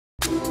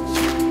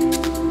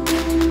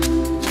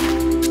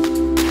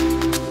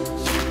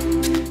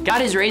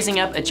God is raising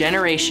up a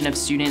generation of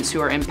students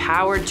who are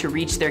empowered to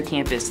reach their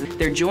campus.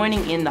 They're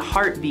joining in the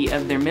heartbeat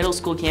of their middle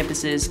school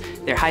campuses,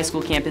 their high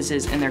school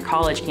campuses, and their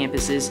college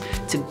campuses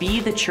to be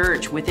the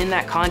church within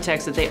that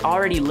context that they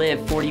already live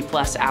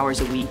 40+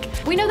 hours a week.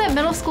 We know that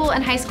middle school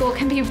and high school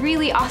can be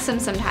really awesome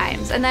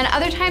sometimes, and then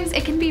other times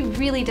it can be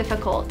really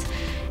difficult.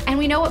 And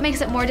we know what makes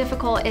it more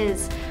difficult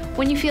is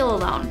when you feel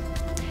alone.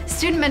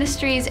 Student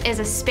Ministries is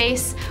a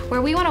space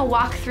where we want to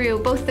walk through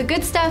both the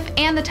good stuff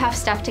and the tough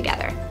stuff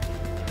together.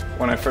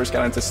 When I first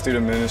got into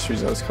Student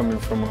Ministries, I was coming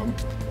from a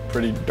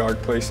pretty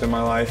dark place in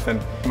my life,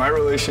 and my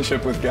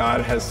relationship with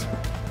God has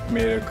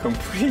made a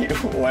complete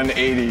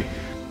 180. In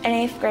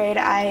 8th grade,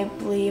 I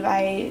believe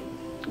I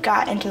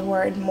got into the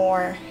Word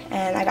more,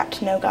 and I got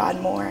to know God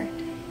more.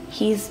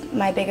 He's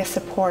my biggest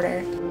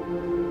supporter.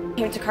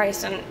 Came to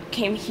Christ and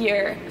came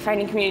here,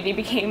 finding community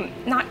became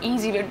not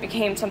easy, but it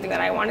became something that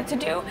I wanted to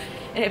do,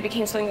 and it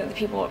became something that the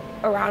people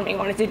around me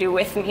wanted to do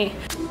with me.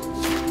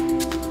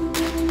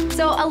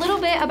 So a little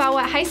bit about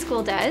what high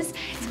school does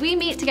is we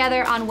meet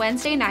together on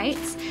Wednesday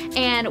nights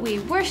and we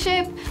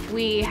worship,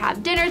 we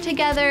have dinner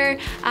together,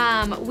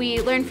 we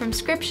learn from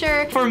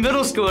scripture. For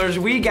middle schoolers,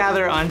 we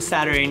gather on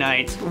Saturday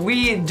nights.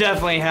 We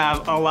definitely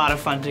have a lot of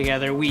fun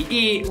together. We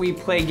eat, we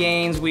play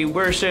games, we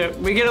worship,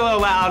 we get a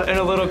little loud and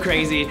a little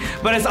crazy,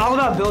 but it's all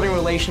about building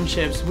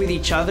relationships with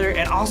each other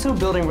and also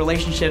building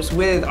relationships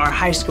with our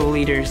high school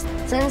leaders.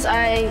 Since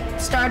I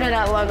started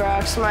at Lug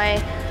Rocks,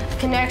 my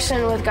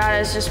connection with God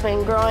has just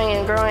been growing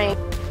and growing.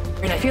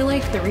 And I feel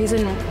like the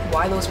reason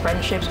why those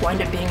friendships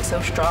wind up being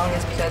so strong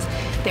is because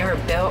they were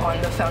built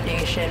on the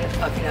foundation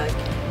of,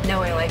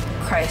 knowing like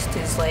Christ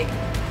is like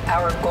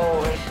our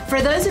goal. For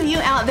those of you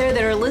out there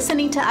that are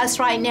listening to us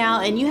right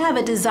now and you have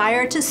a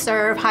desire to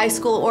serve high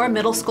school or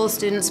middle school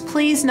students,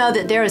 please know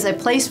that there is a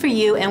place for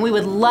you and we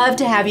would love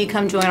to have you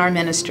come join our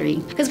ministry.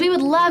 Because we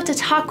would love to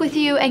talk with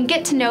you and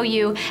get to know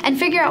you and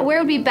figure out where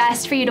would be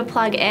best for you to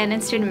plug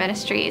in Student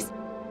Ministries.